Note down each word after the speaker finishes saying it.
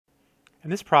In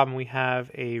this problem, we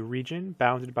have a region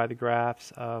bounded by the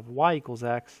graphs of y equals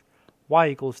x, y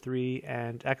equals 3,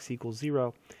 and x equals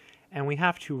 0. And we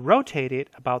have to rotate it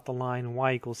about the line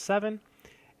y equals 7,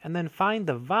 and then find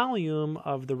the volume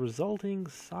of the resulting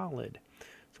solid.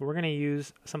 So we're going to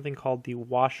use something called the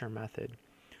washer method.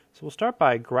 So we'll start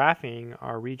by graphing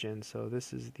our region. So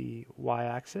this is the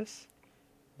y-axis.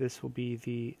 This will be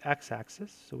the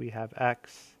x-axis. So we have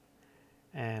x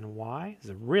and y. This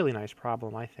is a really nice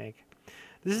problem, I think.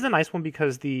 This is a nice one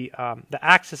because the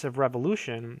axis of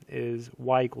revolution is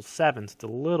y equals 7, so it's a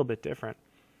little bit different.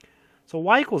 So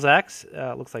y equals x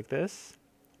looks like this,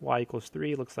 y equals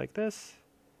 3 looks like this,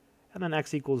 and then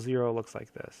x equals 0 looks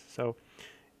like this. So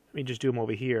let me just do them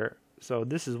over here. So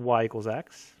this is y equals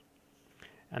x,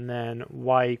 and then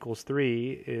y equals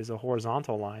 3 is a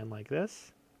horizontal line like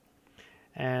this,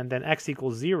 and then x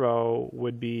equals 0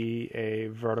 would be a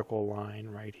vertical line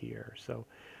right here. So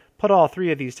put all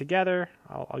three of these together.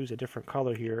 I'll use a different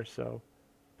color here. So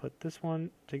put this one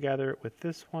together with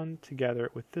this one together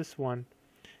with this one,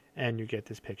 and you get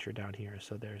this picture down here.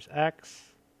 So there's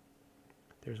x,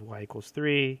 there's y equals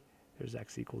 3, there's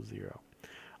x equals 0.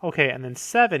 Okay, and then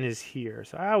 7 is here.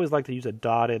 So I always like to use a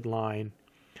dotted line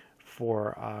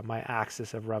for my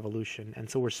axis of revolution. And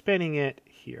so we're spinning it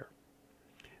here.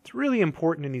 It's really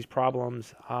important in these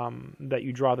problems that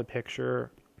you draw the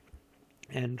picture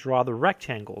and draw the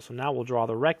rectangle. So now we'll draw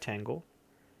the rectangle.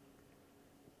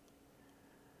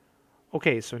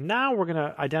 Okay, so now we're going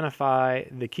to identify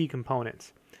the key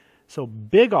components. So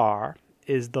big R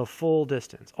is the full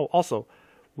distance. Oh, also,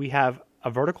 we have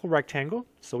a vertical rectangle,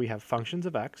 so we have functions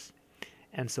of x.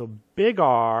 And so big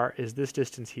R is this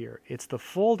distance here. It's the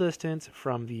full distance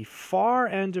from the far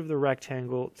end of the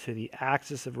rectangle to the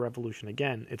axis of revolution.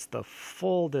 Again, it's the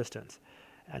full distance,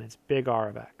 and it's big R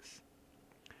of x.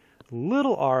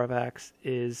 Little r of x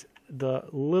is the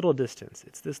little distance.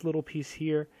 It's this little piece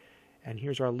here, and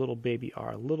here's our little baby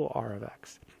r, little r of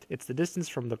x. It's the distance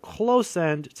from the close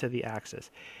end to the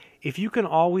axis. If you can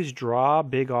always draw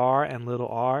big R and little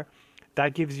r,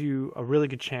 that gives you a really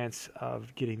good chance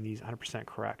of getting these 100%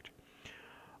 correct.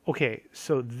 Okay,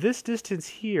 so this distance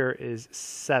here is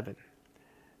 7.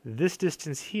 This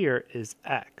distance here is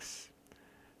x.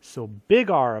 So big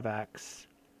R of x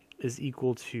is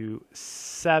equal to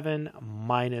 7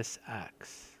 minus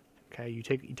x. Okay, you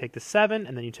take the 7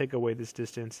 and then you take away this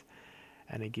distance,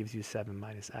 and it gives you 7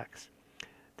 minus x.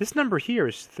 This number here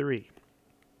is 3.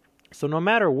 So no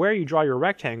matter where you draw your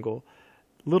rectangle,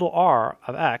 little r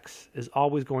of x is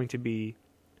always going to be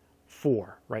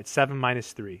 4, right? 7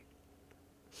 minus 3.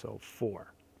 So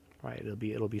 4, right?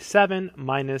 It'll be 7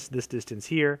 minus this distance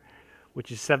here,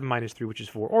 which is 7 minus 3, which is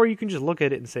 4. Or you can just look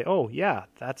at it and say, oh yeah,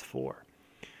 that's 4.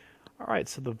 All right,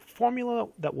 so the formula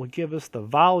that will give us the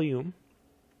volume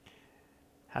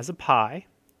has a pi,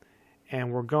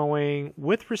 and we're going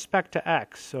with respect to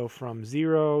x. So from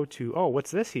 0 to, oh,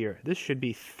 what's this here? This should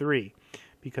be 3,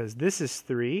 because this is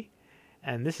 3,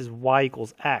 and this is y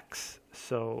equals x,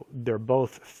 so they're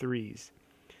both 3's.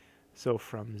 So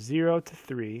from 0 to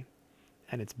 3,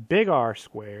 and it's big R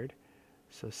squared,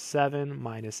 so 7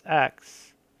 minus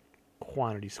x,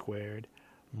 quantity squared,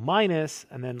 minus,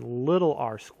 and then little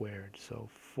r squared, so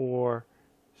 4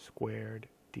 squared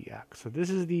dx. So this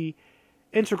is the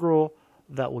integral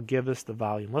that will give us the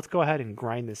volume. Let's go ahead and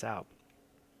grind this out.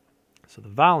 So the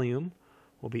volume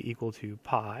will be equal to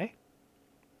pi,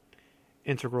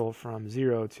 integral from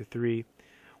 0 to 3.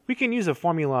 We can use a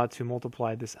formula to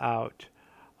multiply this out.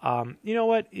 You know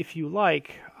what? If you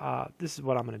like, this is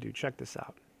what I'm going to do. Check this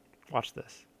out. Watch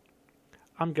this.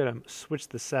 I'm going to switch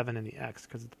the 7 and the x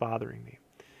because it's bothering me.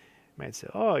 You might say,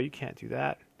 oh, you can't do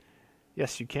that.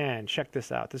 Yes, you can. Check this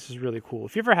out. This is really cool.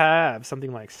 If you ever have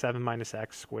something like 7 minus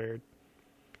x squared,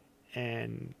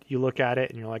 and you look at it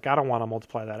and you're like, I don't want to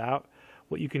multiply that out,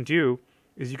 what you can do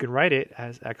is you can write it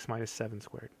as x minus 7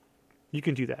 squared. You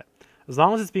can do that. As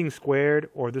long as it's being squared,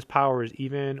 or this power is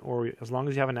even, or as long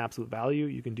as you have an absolute value,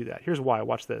 you can do that. Here's why.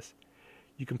 Watch this.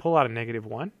 You can pull out a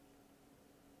 -1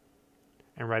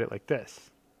 and write it like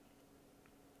this.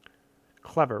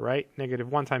 Clever, right?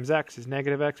 -1 times x is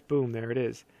 -x. Boom, there it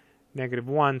is.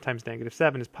 -1 times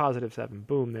 -7 is +7.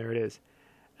 Boom, there it is.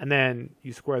 And then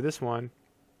you square this one,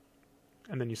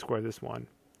 and then you square this one.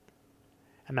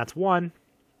 And that's 1.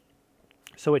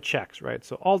 So it checks, right?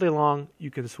 So all day long,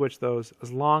 you can switch those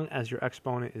as long as your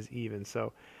exponent is even.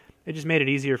 So it just made it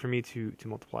easier for me to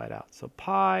multiply it out. So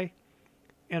pi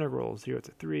integral 0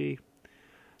 to 3.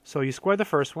 So you square the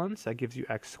first one, so that gives you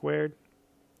x squared.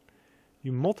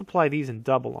 You multiply these and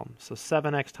double them. So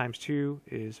 7x times 2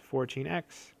 is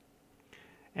 14x.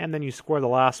 And then you square the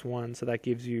last one, so that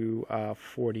gives you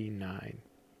 49.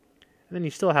 And then you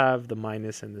still have the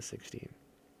minus and the 16.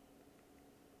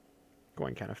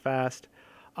 Going kind of fast.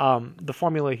 The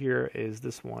formula here is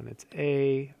this one. It's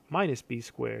a minus b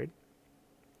squared.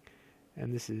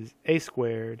 And this is a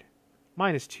squared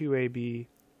minus 2ab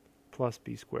plus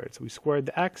b squared. So we squared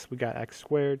the x, we got x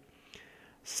squared.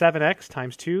 7x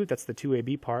times 2, that's the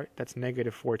 2ab part, that's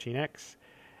negative 14x.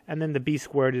 And then the b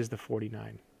squared is the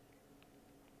 49.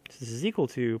 So this is equal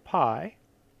to pi,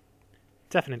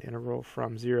 definite integral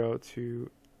from 0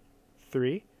 to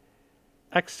 3,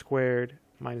 x squared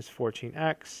minus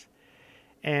 14x.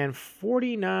 And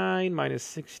 49 minus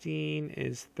 16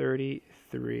 is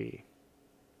 33.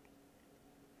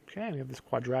 Okay, we have this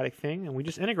quadratic thing, and we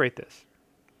just integrate this.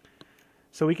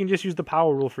 So we can just use the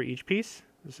power rule for each piece.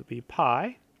 This will be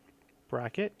pi,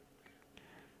 bracket.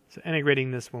 So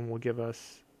integrating this one will give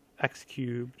us x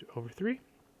cubed over 3.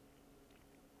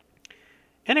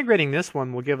 Integrating this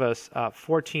one will give us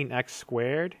 14x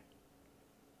squared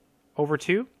over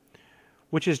 2,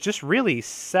 which is just really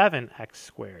 7x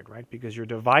squared, right? Because you're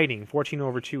dividing. 14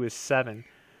 over 2 is 7.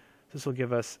 This will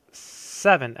give us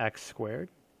 7x squared.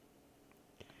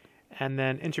 And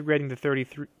then integrating the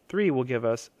 33 will give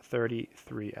us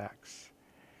 33x.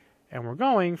 And we're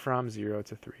going from 0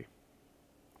 to 3.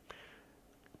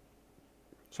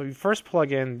 So we first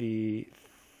plug in the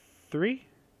 3.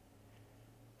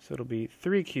 So it'll be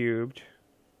 3 cubed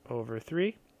over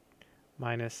 3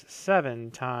 minus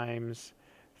 7 times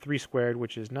 3 squared,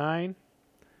 which is 9,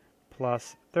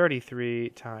 plus 33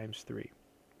 times 3.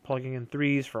 Plugging in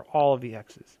 3's for all of the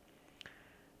x's.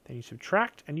 Then you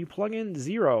subtract and you plug in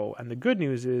 0. And the good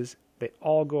news is they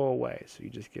all go away, so you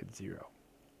just get 0.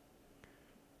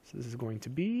 So this is going to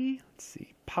be, let's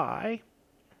see, pi.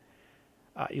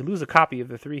 You lose a copy of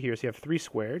the 3 here, so you have 3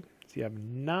 squared. So you have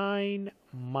 9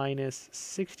 minus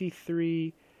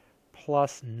 63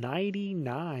 plus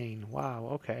 99. Wow,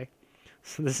 okay.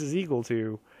 So this is equal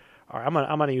to, all right,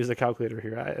 I'm gonna use the calculator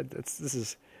here. This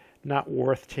is not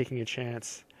worth taking a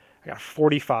chance. I got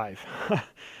 45.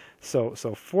 So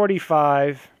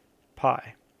 45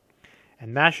 pi.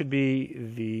 And that should be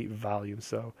the volume.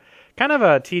 So kind of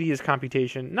a tedious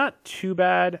computation. Not too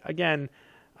bad. Again,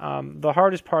 the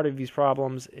hardest part of these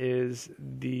problems is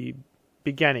the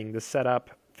beginning, the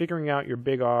setup, figuring out your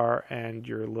big R and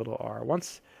your little r.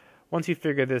 Once you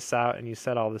figure this out and you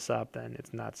set all this up, then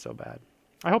it's not so bad.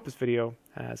 I hope this video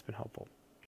has been helpful.